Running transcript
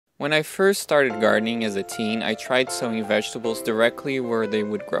When I first started gardening as a teen, I tried sowing vegetables directly where they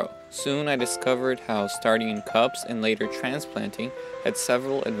would grow. Soon I discovered how starting in cups and later transplanting had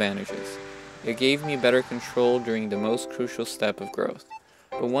several advantages. It gave me better control during the most crucial step of growth.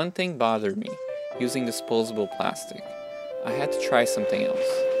 But one thing bothered me, using disposable plastic. I had to try something else.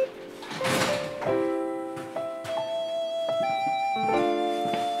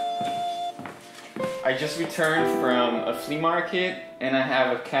 I just returned from a flea market and I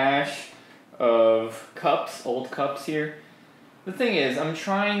have a cache of cups, old cups here. The thing is, I'm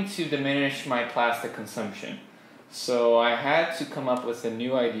trying to diminish my plastic consumption. So I had to come up with a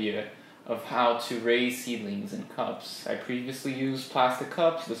new idea of how to raise seedlings in cups. I previously used plastic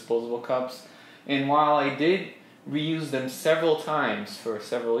cups, disposable cups, and while I did reuse them several times for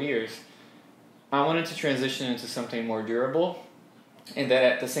several years, I wanted to transition into something more durable and that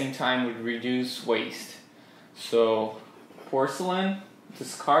at the same time would reduce waste. So porcelain,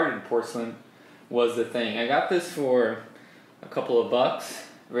 discarded porcelain, was the thing. I got this for a couple of bucks,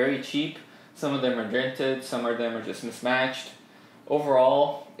 very cheap. Some of them are dented, some of them are just mismatched.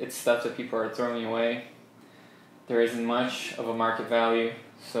 Overall, it's stuff that people are throwing away. There isn't much of a market value,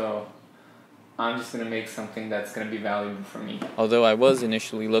 so I'm just going to make something that's going to be valuable for me. Although I was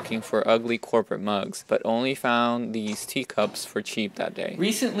initially looking for ugly corporate mugs, but only found these teacups for cheap that day.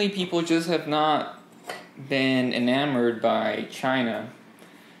 Recently, people just have not been enamored by China,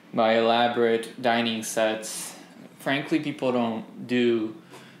 by elaborate dining sets. Frankly, people don't do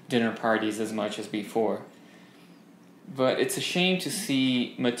dinner parties as much as before. But it's a shame to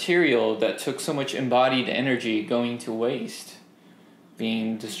see material that took so much embodied energy going to waste,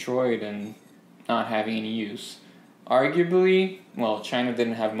 being destroyed and not having any use. Arguably, well, China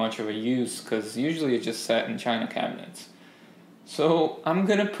didn't have much of a use because usually it just sat in china cabinets. So I'm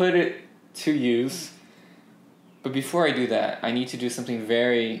gonna put it to use, but before I do that, I need to do something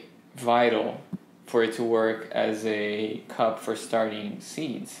very vital for it to work as a cup for starting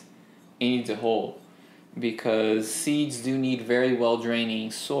seeds. It needs a hole, because seeds do need very well draining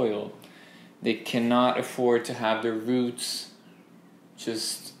soil. They cannot afford to have their roots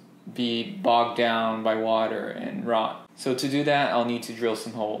just be bogged down by water and rot. So to do that, I'll need to drill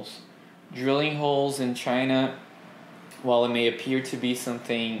some holes. Drilling holes in China, while it may appear to be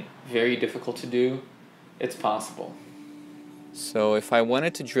something very difficult to do, it's possible. So if I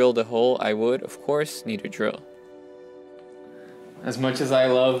wanted to drill the hole, I would, of course, need a drill. As much as I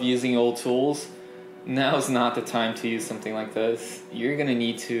love using old tools, now's not the time to use something like this. You're gonna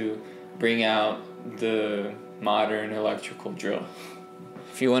need to bring out the modern electrical drill.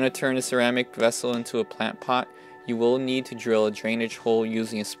 If you want to turn a ceramic vessel into a plant pot, you will need to drill a drainage hole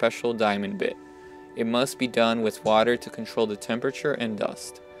using a special diamond bit. It must be done with water to control the temperature and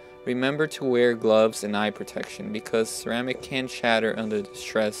dust. Remember to wear gloves and eye protection because ceramic can shatter under the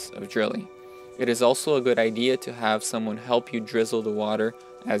stress of drilling. It is also a good idea to have someone help you drizzle the water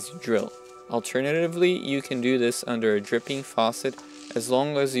as you drill. Alternatively, you can do this under a dripping faucet as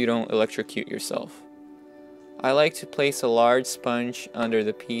long as you don't electrocute yourself. I like to place a large sponge under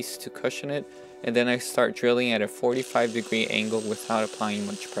the piece to cushion it, and then I start drilling at a 45-degree angle without applying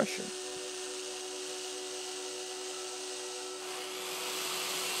much pressure.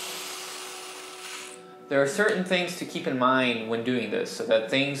 There are certain things to keep in mind when doing this so that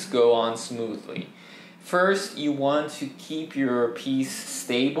things go on smoothly. First, you want to keep your piece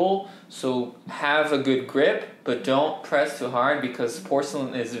stable, so have a good grip, but don't press too hard because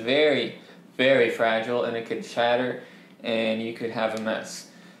porcelain is very, very fragile and it could shatter and you could have a mess.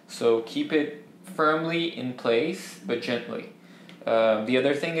 So keep it firmly in place, but gently. The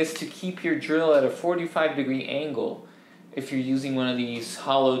other thing is to keep your drill at a 45-degree angle if you're using one of these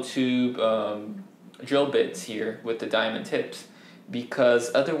hollow tube drill bits here with the diamond tips,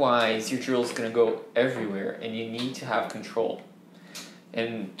 because otherwise your drill is going to go everywhere and you need to have control.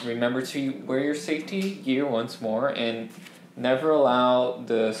 And remember to wear your safety gear once more and never allow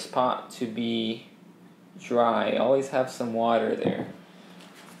the spot to be dry. Always have some water there.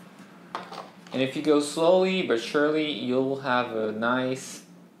 And if you go slowly but surely, you'll have a nice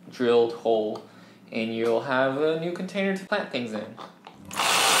drilled hole and you'll have a new container to plant things in.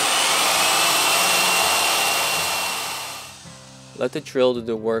 Let the drill do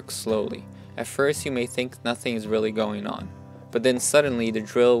the work slowly. At first you may think nothing is really going on, but then suddenly the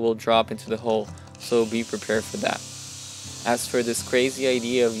drill will drop into the hole, so be prepared for that. As for this crazy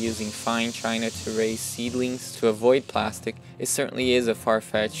idea of using fine china to raise seedlings to avoid plastic, it certainly is a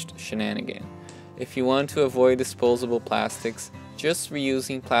far-fetched shenanigan. If you want to avoid disposable plastics, Just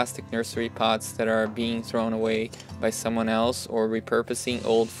reusing plastic nursery pots that are being thrown away by someone else or repurposing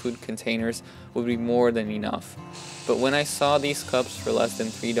old food containers would be more than enough. But when I saw these cups for less than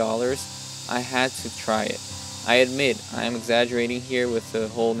 $3, I had to try it. I admit I am exaggerating here with the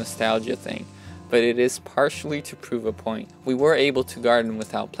whole nostalgia thing, but it is partially to prove a point. We were able to garden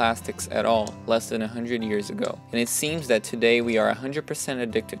without plastics at all less than 100 years ago, and it seems that today we are 100%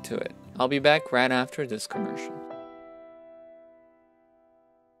 addicted to it. I'll be back right after this commercial.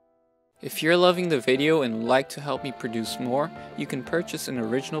 If you're loving the video and would like to help me produce more, you can purchase an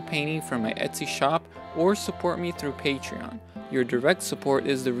original painting from my Etsy shop or support me through Patreon. Your direct support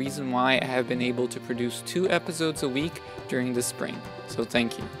is the reason why I have been able to produce 2 episodes a week during the spring, so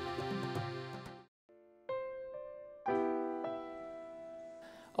thank you.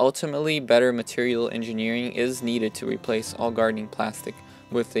 Ultimately, better material engineering is needed to replace all gardening plastic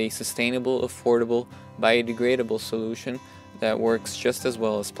with a sustainable, affordable, biodegradable solution that works just as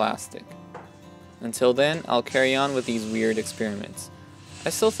well as plastic. Until then, I'll carry on with these weird experiments. I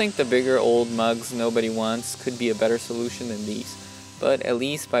still think the bigger old mugs nobody wants could be a better solution than these, but at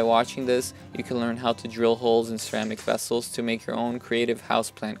least by watching this, you can learn how to drill holes in ceramic vessels to make your own creative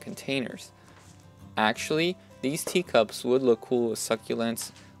houseplant containers. Actually, these teacups would look cool with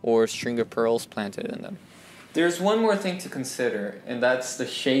succulents or string of pearls planted in them. There's one more thing to consider, and that's the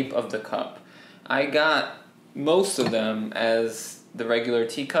shape of the cup. I got most of them as the regular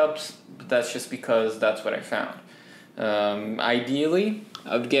teacups, but that's just because that's what I found. Ideally,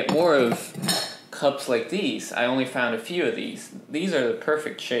 I would get more of cups like these. I only found a few of these. These are the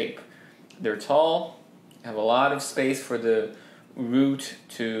perfect shape. They're tall, have a lot of space for the root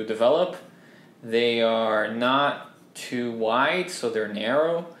to develop. They are not too wide, so they're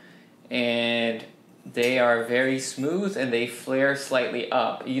narrow, and they are very smooth and they flare slightly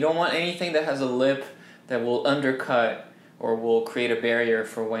up. You don't want anything that has a lip that will undercut or will create a barrier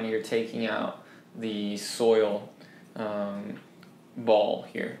for when you're taking out the soil ball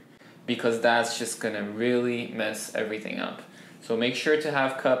here, because that's just going to really mess everything up. So make sure to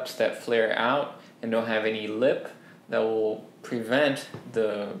have cups that flare out and don't have any lip that will prevent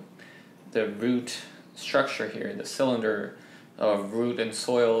the root structure here, the cylinder of root and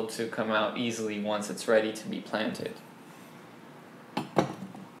soil, to come out easily once it's ready to be planted.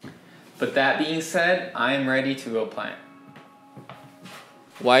 But that being said, I am ready to go plant.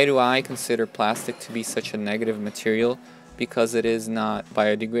 Why do I consider plastic to be such a negative material? Because it is not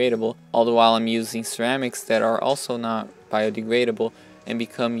biodegradable, all the while I'm using ceramics that are also not biodegradable and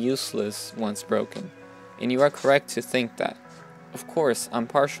become useless once broken. And you are correct to think that. Of course, I'm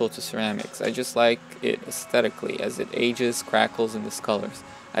partial to ceramics. I just like it aesthetically as it ages, crackles, and discolors.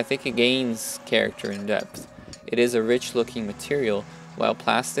 I think it gains character and depth. It is a rich looking material, while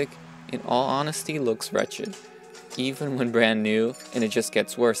plastic, in all honesty, looks wretched, even when brand new, and it just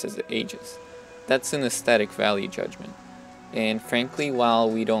gets worse as it ages. That's an aesthetic value judgment. And frankly,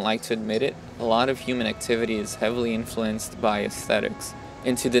 while we don't like to admit it, a lot of human activity is heavily influenced by aesthetics.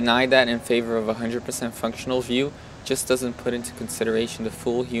 And to deny that in favor of a 100% functional view just doesn't put into consideration the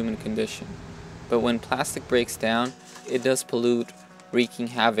full human condition. But when plastic breaks down, it does pollute, wreaking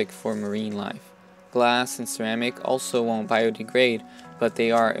havoc for marine life. Glass and ceramic also won't biodegrade, but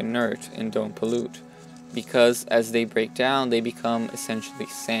they are inert and don't pollute, because as they break down, they become essentially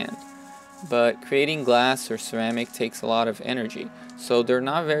sand. But creating glass or ceramic takes a lot of energy, so they're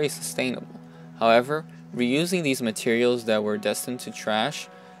not very sustainable. However, reusing these materials that were destined to trash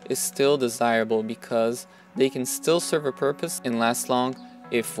is still desirable because they can still serve a purpose and last long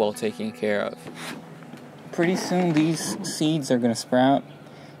if well taken care of. Pretty soon these seeds are going to sprout,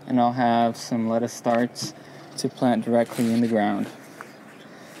 and I'll have some lettuce starts to plant directly in the ground.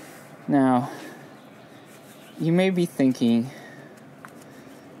 Now, you may be thinking,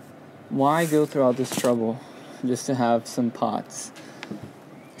 why go through all this trouble just to have some pots?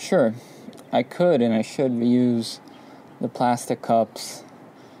 Sure, I could and I should reuse the plastic cups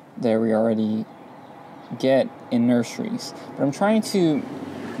that we already get in nurseries. But I'm trying to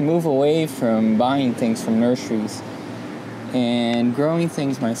move away from buying things from nurseries and growing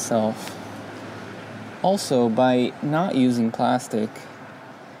things myself. Also, by not using plastic,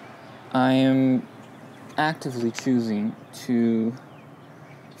 I am actively choosing to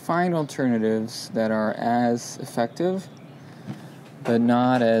find alternatives that are as effective but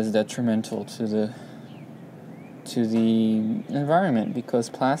not as detrimental to the environment, because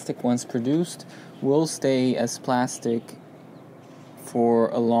plastic, once produced, will stay as plastic for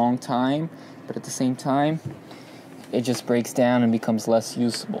a long time, but at the same time it just breaks down and becomes less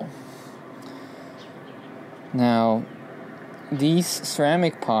usable. Now, these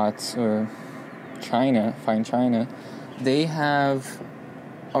ceramic pots, or china, fine china, they have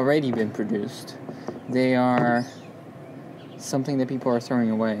already been produced. They are something that people are throwing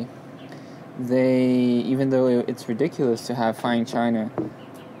away. Even though it's ridiculous to have fine china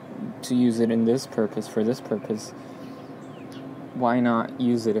to use it for this purpose, why not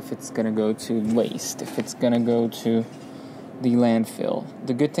use it if it's going to go to waste, if it's going to go to the landfill?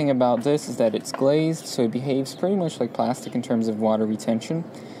 The good thing about this is that it's glazed, so it behaves pretty much like plastic in terms of water retention.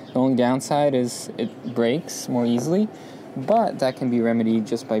 The only downside is it breaks more easily, but that can be remedied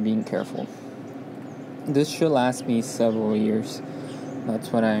just by being careful. This should last me several years.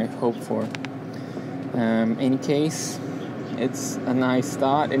 That's what I hope for. In any case, it's a nice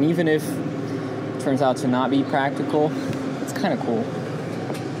thought, and even if it turns out to not be practical, it's kind of cool.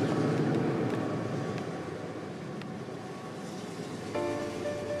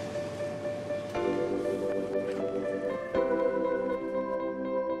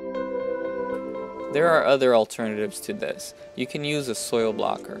 There are other alternatives to this. You can use a soil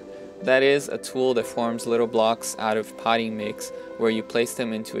blocker. That is a tool that forms little blocks out of potting mix where you place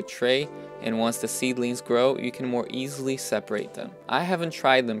them into a tray, and once the seedlings grow, you can more easily separate them. I haven't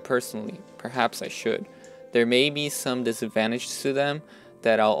tried them personally. Perhaps I should. There may be some disadvantages to them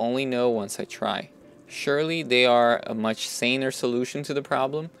that I'll only know once I try. Surely they are a much saner solution to the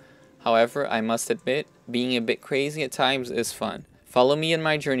problem. However, I must admit, being a bit crazy at times is fun. Follow me in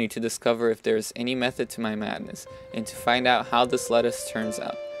my journey to discover if there is any method to my madness, and to find out how this lettuce turns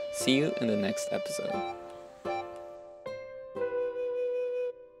out. See you in the next episode.